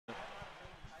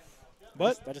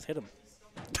But I just hit him.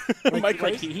 Mike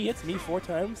he hits me 4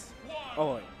 times.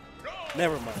 Oh, wait.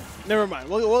 Never mind. Never mind.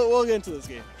 We'll get into this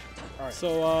game. All right.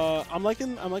 So I'm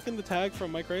liking the tag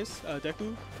from Mike Kryz,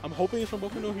 Deku. I'm hoping it's from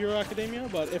Boku no Hero Academia,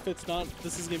 but if it's not,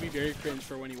 this is gonna be very cringe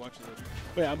for when he watches it.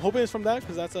 But yeah, I'm hoping it's from that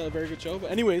because that's a very good show.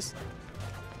 But anyways,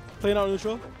 playing out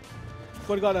neutral.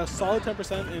 Fwed got a solid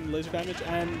 10% in laser damage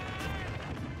and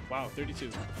wow, 32.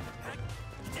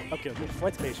 Okay,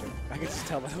 Fwed's patient. I can just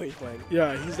tell by the way he's playing.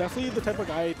 Yeah, he's definitely the type of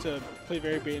guy to play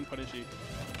very bait and punishy.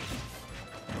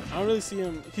 I don't really see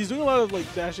him. He's doing a lot of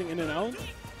like dashing in and out,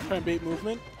 trying to bait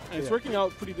movement, and it's working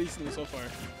out pretty decently so far.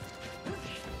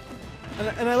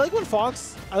 And I like when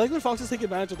Foxes take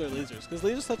advantage of their lasers because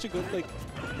lasers such a good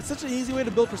it's such an easy way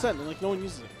to build percent and like no one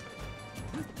uses it.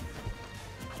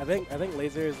 I think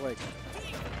laser is like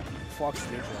Fox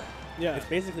neutral. Yeah, it's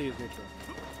basically his neutral.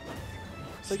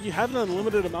 It's like you have an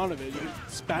unlimited amount of it. You can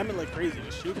spam it like crazy.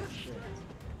 Just shoot it. Sure.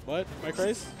 What? Mike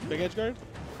Kryz? Big edge guard?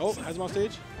 Oh, has him off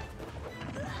stage.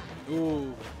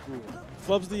 Ooh.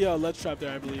 Flubs the ledge trap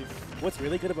there, I believe. What's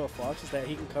really good about Fox is that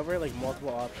he can cover like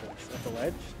multiple options at the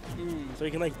ledge. So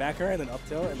he can like back her and then up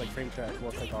tilt and like frame track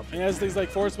both like options. And he has things like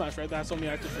forward smash, right? That's only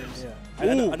active frames. Yeah.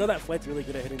 I know that Fwed's really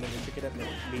good at hitting the intricate at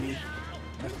mini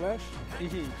F smash.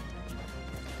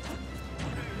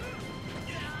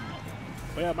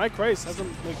 But yeah, Mike Kryz has him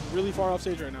like really far off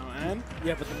stage right now, and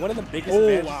yeah, but one of the biggest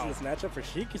advantages in this matchup for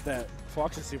Sheik is that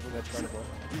Fox is super ledge guardable.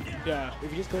 Yeah.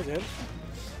 If you just go to him,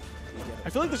 I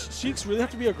feel like the Sheiks really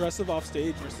have to be aggressive off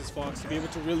stage versus Fox to be able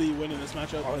to really win in this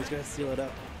matchup. Oh, he's gonna seal it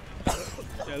up.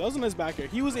 Yeah, that was a nice back air.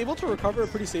 He was able to recover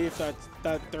pretty safe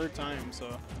that third time,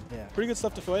 so yeah, pretty good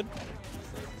stuff to Fwed.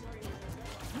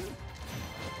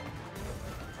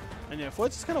 And yeah,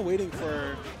 Fwed's just kind of waiting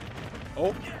for.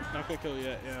 Oh, not gonna kill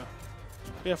yet. Yeah.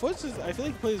 Yeah, Fwed's just, I feel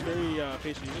like he plays very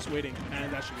patient. He's just waiting,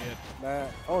 and that should be it.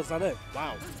 Oh, it's not it.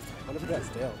 Wow. What if it got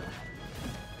stale?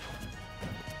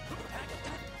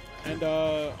 And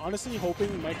honestly,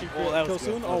 hoping Mike can kill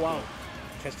soon. Oh, wow.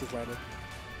 Catch this ladder.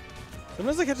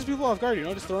 Sometimes it catches people off guard, you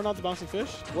know, just throwing out the bouncing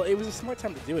fish. Well, it was a smart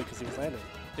time to do it because he was landing.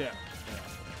 Yeah.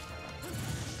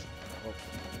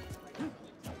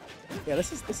 Yeah,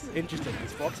 this is interesting.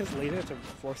 Because Fox has laser to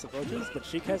force approaches, but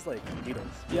Sheik has like needles.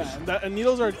 Yeah, and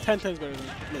needles are 10 times better than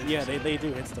lasers. Yeah, they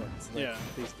do hit stuns. Like, yeah.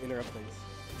 They interrupt things.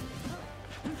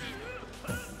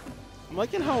 I'm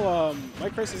liking how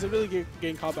Mike Kryz isn't really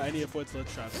getting caught by any of Fwed's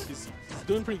ledge traps. He's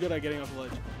doing pretty good at getting off the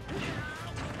ledge.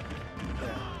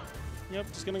 Yeah. Yep,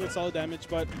 just gonna get solid damage,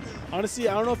 but honestly,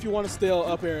 I don't know if you want to stay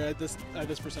up air at this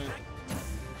percent.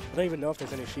 I don't even know if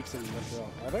there's any Sheiks in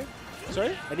Montreal. Are there?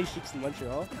 Sorry? Any Sheiks in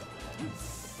Montreal?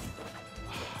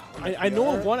 I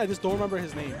know of one, I just don't remember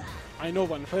his name. I know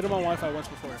one. I played him on Wi-Fi once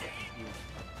before.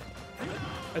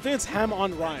 I think it's Ham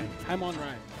on Ryan. Ham on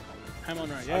Ryan. Ham on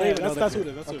Ryan. Yeah, that's who it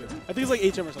is. That's who it is. I think it's like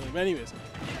HM or something. But anyways.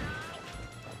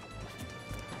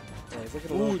 Yeah, he's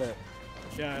looking a little bit.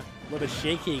 Yeah. A little bit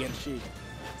shaky against Sheik.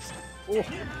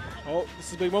 Oh, this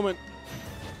is a big moment.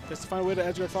 Just to find a way to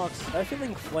edge guard Fox. I feel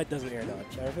like Fwed doesn't air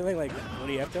dodge. I feel like when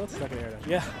he F tilts, he's not gonna air dodge.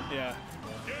 Yeah. Yeah.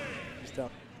 He's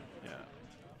tough. Yeah.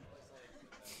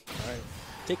 All right.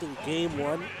 Taking game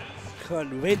 1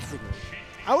 convincingly.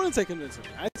 I wouldn't say convincingly.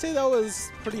 I'd say that was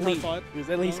pretty hard fought. It was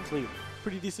at least clean.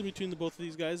 Pretty decent between the both of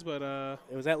these guys, but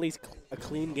it was at least a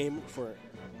clean game for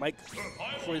Mike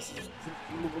Kryz,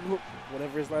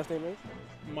 whatever his last name is.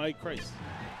 Mike Kryz.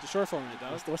 The short form, right,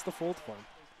 dog? What's the full form?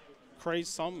 Kryz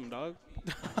something, dog.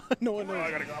 No one knows.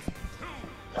 I gotta go.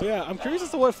 But yeah, I'm curious as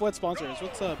to what Fwed sponsor is.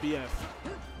 What's BF?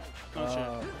 Not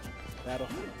sure.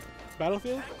 Battlefield.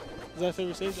 Battlefield? Is that a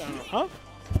favorite stage? I don't know. Huh?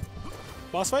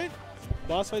 Boss fight?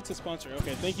 Boss fight's a sponsor.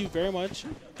 Okay, thank you very much,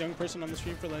 young person on the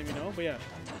stream, for letting me know. But yeah.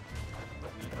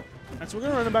 And so we're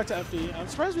going to run it back to FD. I'm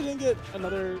surprised we didn't get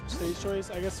another stage choice.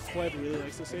 I guess Fwed really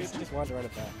likes the stage. He just wanted to run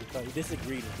it back. He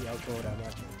disagreed with the outgo of that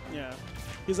match. Yeah.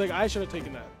 He's like, I should have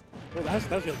taken that. Well,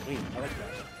 that was really clean. I like that.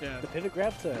 Yeah. The pivot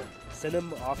grab to send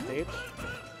him off stage.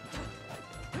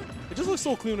 It just looks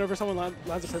so clean whenever someone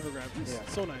lands a pivot grab.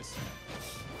 It's so nice.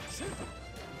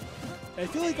 I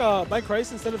feel like Mike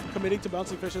Kryz, instead of committing to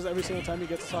bouncing fishes every single time he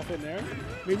gets a soft hit in there,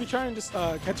 maybe try and just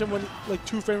catch him when, like,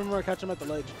 2-frame him or catch him at the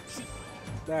ledge.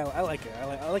 I like it.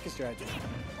 I like his strategy.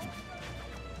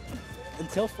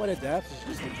 Until Fwed adapts, you should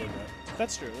just keep doing that.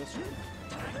 That's true. That's true.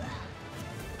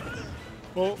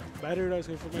 Well, battery dice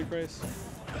good for Mike Kryz.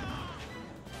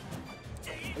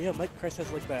 Oh, yeah, Mike Kryz has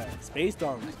like that Space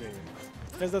Dong experience.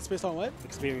 Has that Space Dong what?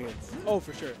 Experience. Oh,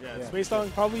 for sure. Yeah. Space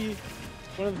Dong probably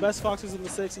one of the best Foxes in the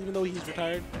 6, even though he's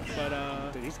retired.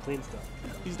 But dude, he's clean stuff.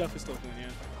 He's definitely still clean,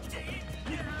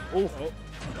 yeah.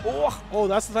 Oh,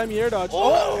 that's the time he air dodged.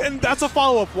 Oh, and that's a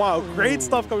follow-up. Wow, great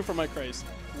stuff coming from Mike Kryz.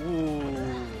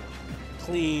 Ooh,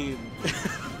 clean.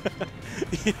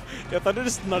 Yeah, Thunder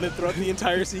just nutted throughout the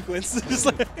entire sequence. Just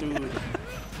like, Dude.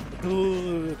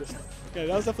 Yeah,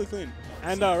 that was definitely clean.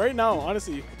 And right now,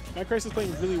 honestly, Mike Kryz is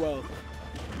playing really well.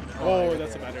 Oh,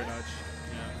 that's a bad air dodge.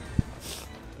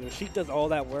 You know, Sheik does all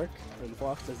that work, and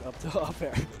Fox does up to up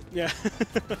air. Yeah.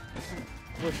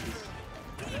 Pushes.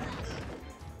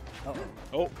 Uh-oh.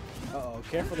 Oh. Uh-oh,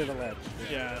 careful to the ledge.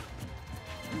 Yeah.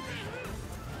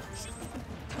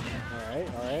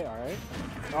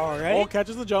 Alright. Oh,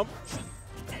 catches the jump.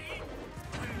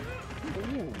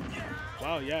 Ooh.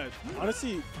 Wow, yeah.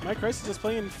 Honestly, Mike Kryz is just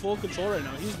playing in full control right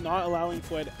now. He's not allowing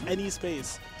Fwed any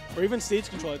space, or even stage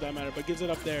control at that matter, but gives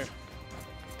it up there.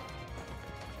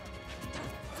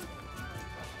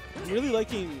 I'm really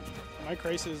liking Mike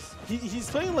Kryz's. He's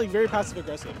playing like very passive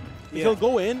aggressive. Yeah. He'll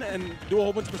go in and do a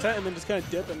whole bunch of percent and then just kind of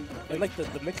dip and Like the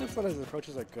mix-ups on his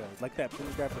approaches are good. Like that pin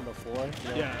grab from before. You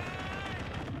know? Yeah.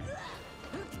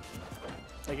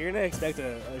 Like you're gonna expect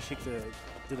a Sheik to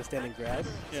do the standing grab,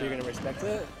 so you're gonna respect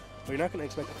it, but you're not gonna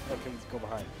expect like him to go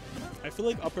behind. I feel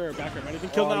like up air or back air might have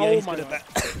been killed now. Yeah, Oh my god.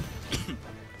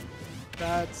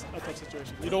 That's a tough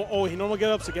situation. You don't. Oh, he normal get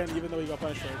ups again, even though he got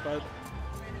punished for it. But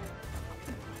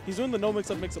he's doing the no mix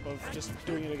up of just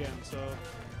doing it again. So,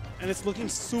 and it's looking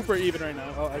super even right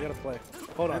now. Oh, I gotta play.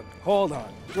 Hold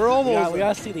on. We're almost. We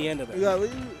gotta see the end of it. Yeah,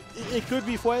 it could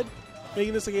be Fwed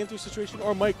making this a game 3 situation,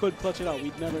 or Mike could clutch it out.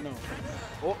 We'd never know.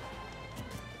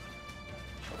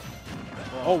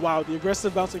 Oh wow, the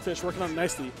aggressive bouncing fish working on it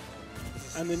nicely.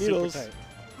 And the needles.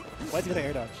 Fwed's gonna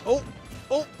air dodge.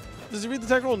 Oh! Does he read the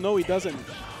tech roll? No, he doesn't.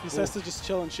 He says to just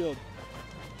chill and shield.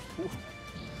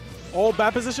 Oh,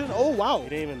 bad position. Oh, wow. He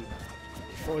didn't even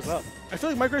froze up. I feel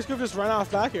like Mike Kryz could just run off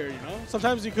back here, you know?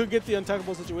 Sometimes you could get the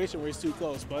untechable situation where he's too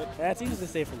close, but... That's easy to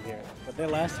say from here. But their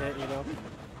last hit, you know,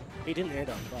 he didn't air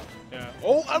dodge. Wow. Yeah.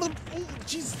 Oh, out of... Oh,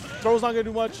 jeez. Throw's not going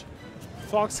to do much.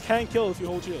 Fox can kill if you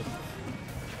hold shield.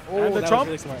 Oh, and the that trump.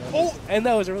 was really smart. Oh! And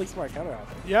that was a really smart counter out.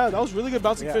 Yeah, that was really good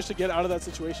bouncing fish to get out of that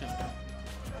situation.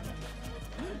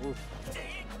 Oof.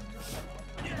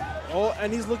 Oh,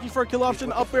 and he's looking for a kill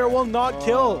option. Up air will not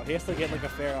kill. He has to get like a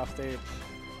fair off stage.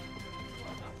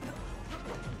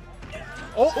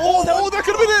 That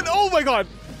could have been it. Oh my god.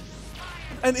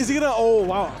 And is he gonna? Oh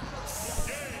wow.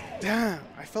 Damn,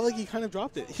 I felt like he kind of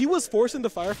dropped it. He was forced into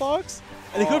Firefox,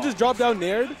 and he could have just dropped down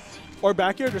naired or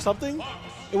back aired or something.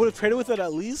 It would have traded with it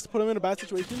at least, put him in a bad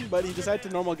situation, but he decided to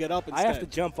normal get up instead. I have to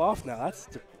jump off now. That's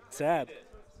sad.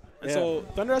 And so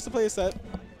Thunder has to play a set.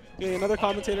 Okay, another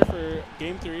commentator for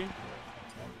Game 3.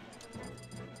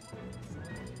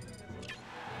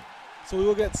 So we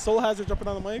will get Soul Hazard jumping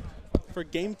on the mic for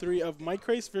Game 3 of Mike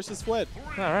Kryz versus Fwed.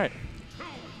 All right.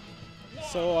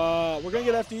 So we're going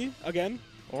to get FD again,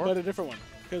 but a different one,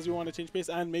 because we want to change pace,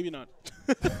 and maybe not.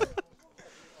 This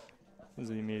is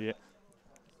the immediate.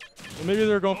 Well, maybe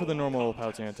they're going for the normal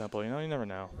Palutena Temple. You know, you never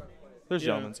know. There's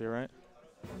Gentlemen's here, right?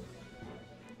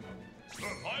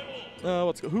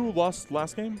 Who lost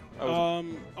last game?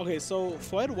 Okay, so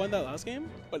Fwed won that last game,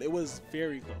 but it was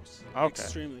very close. Okay.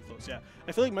 Extremely close, yeah.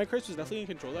 I feel like Mike Kryz was definitely in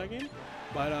control of that game,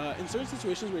 but in certain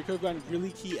situations where he could have gotten really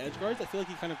key edge guards, I feel like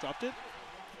he kind of dropped it.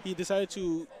 He decided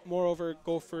to, moreover,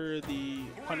 go for the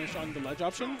punish on the ledge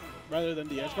option rather than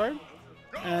the edge guard.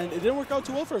 And it didn't work out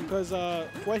too well for him because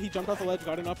Fwed, he jumped off the ledge,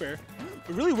 got an up air.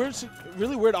 A really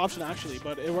weird option, actually,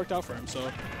 but it worked out for him. So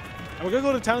we're going to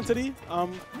go to Town City.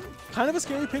 Kind of a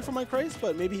scary pick for Mike Kryz,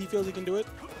 but maybe he feels he can do it.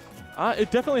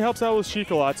 It definitely helps out with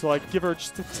Sheik a lot to like give her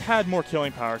just a tad more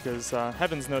killing power because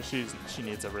heavens knows she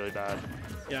needs it really bad.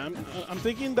 Yeah, I'm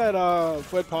thinking that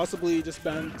Fwed possibly just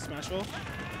banned Smashville.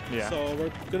 Yeah. So we're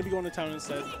going to be going to Town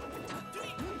instead.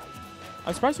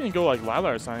 I'm surprised you didn't go like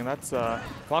Lila or something. That's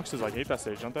Foxes like hate that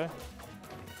stage, don't they?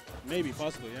 Maybe,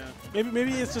 possibly, yeah.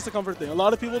 Maybe it's just a comfort thing. A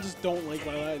lot of people just don't like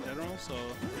Lila in general, so.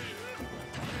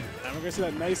 And we're going to see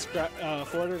that nice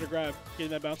forwarder to grab,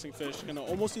 getting that bouncing fish. Going to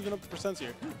almost even up the percents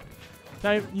here.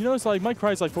 Now, you notice like Mike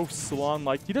Kryz like focuses on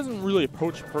like he doesn't really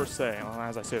approach per se. Well,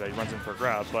 as I say that, he runs in for a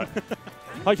grab, but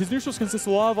like his neutrals consist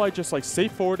a lot of like just like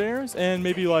safe forward airs, and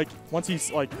maybe like once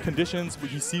he's like conditions,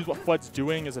 he sees what Fwed's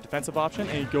doing as a defensive option,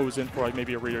 and he goes in for like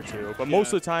maybe a read or two. But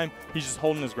most of the time, he's just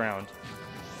holding his ground,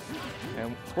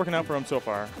 and it's working out for him so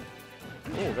far.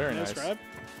 Oh, very nice. Grab.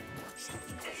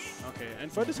 Okay,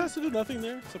 and Fwed just has to do nothing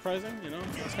there. Surprising, you know.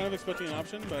 I was kind of expecting an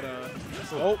option, but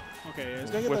okay, he's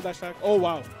gonna get that dash attack. Oh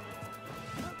wow.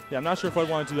 Yeah, I'm not sure if I'd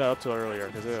want to do that up till earlier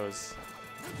because it was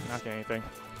not getting anything.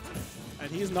 And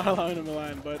he's not allowing him to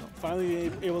land, but finally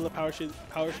able to power shield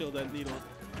that needle.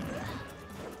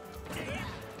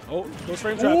 Oh, those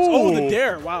frame traps. Oh, the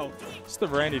dare. Wow. Just the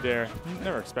Randy dare.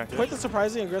 Never expected. Quite the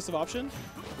surprising aggressive option.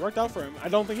 Worked out for him. I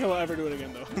don't think he'll ever do it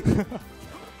again, though.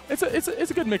 It's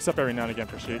a good mix-up every now and again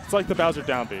for Sheik. It's like the Bowser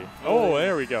down B. Oh,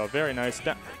 there we go. Very nice.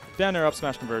 Down air up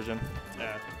smash conversion.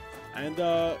 Yeah. And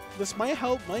this might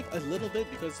help Mike a little bit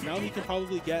because now he can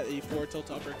probably get a forward tilt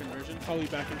to upper conversion, probably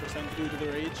back in percent due to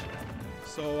the rage.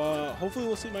 So hopefully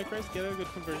we'll see Mike Kryz get a good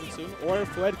conversion soon. Or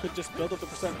Fwed could just build up the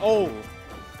percent. Oh!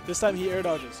 This time he air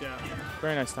dodges, yeah.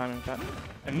 Very nice timing with that.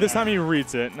 And this time he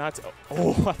reads it.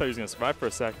 Oh, I thought he was going to survive for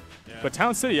a sec. Yeah. But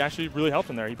Town City actually really helped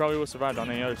him there. He probably would have survived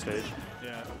on any other stage.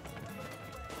 Yeah.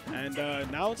 And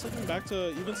now it's looking back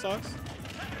to even stocks.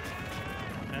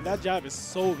 And that jab is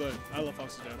so good. I love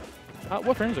Fox's jab.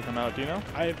 What frames are coming out? Do you know?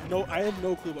 I have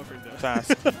no clue what frames they are.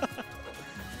 Fast.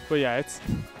 But yeah,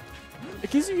 it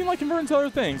gives you can like convert into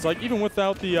other things. Like even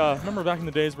without the remember back in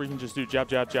the days where you can just do jab,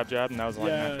 jab, jab, jab, and that was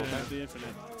like natural. Yeah, the infinite.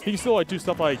 He can still like do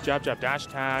stuff like jab, jab, dash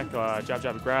attack, jab,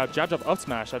 jab, grab, jab, jab, up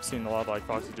smash. I've seen a lot of like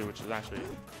Foxes do, which is actually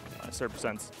certain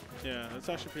percents. Yeah, that's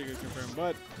actually pretty good confirm.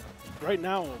 But right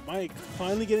now, Mike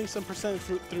finally getting some percent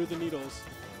through the needles,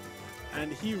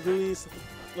 and he really is.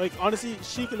 Like, honestly,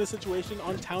 Sheik in this situation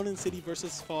on Town and City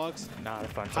versus Fox. Not a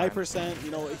fun time. High percent,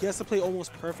 you know, he has to play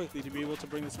almost perfectly to be able to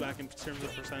bring this back in terms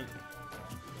of percent.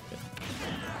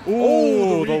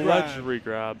 Ooh, the ledge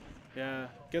regrab. Yeah,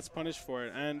 gets punished for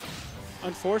it. And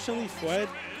unfortunately, Fwed,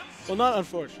 well, not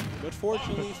unfortunately, but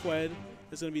fortunately, Fwed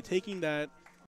is going to be taking that